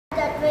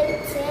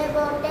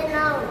about a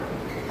noun.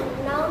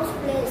 Noun's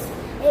place.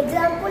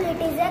 Example,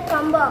 it is a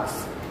cum box.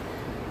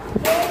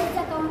 Where is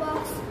the cum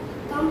box?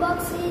 Cum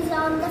box is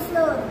on the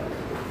floor.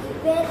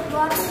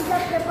 What is the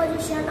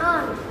preposition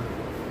on?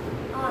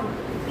 On.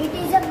 It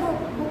is a book.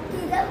 Book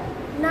is a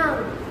noun.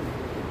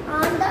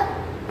 On the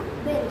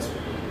bench.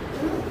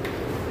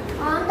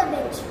 On the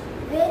bench.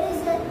 Where is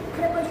the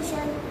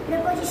preposition?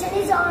 Preposition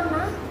is on.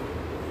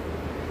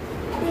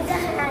 It is a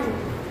hand.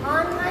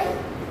 On my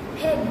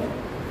head.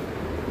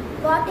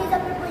 What is the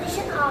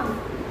preposition on?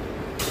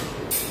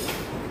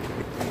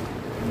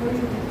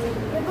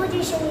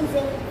 Preposition is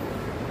a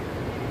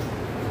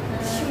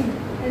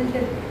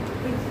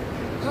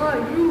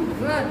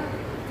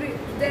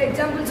the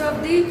examples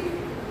of the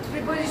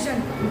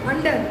preposition: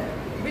 under,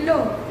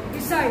 below,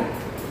 beside,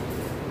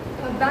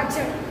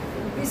 backside,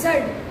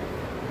 beside.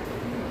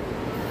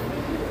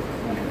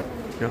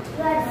 You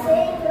are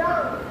saying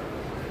wrong.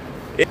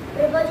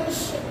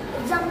 Preposition.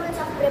 Examples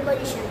of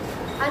preposition: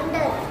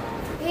 under,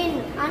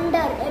 in,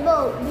 under,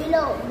 above,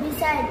 below,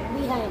 beside,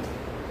 behind,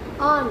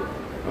 on,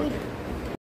 it,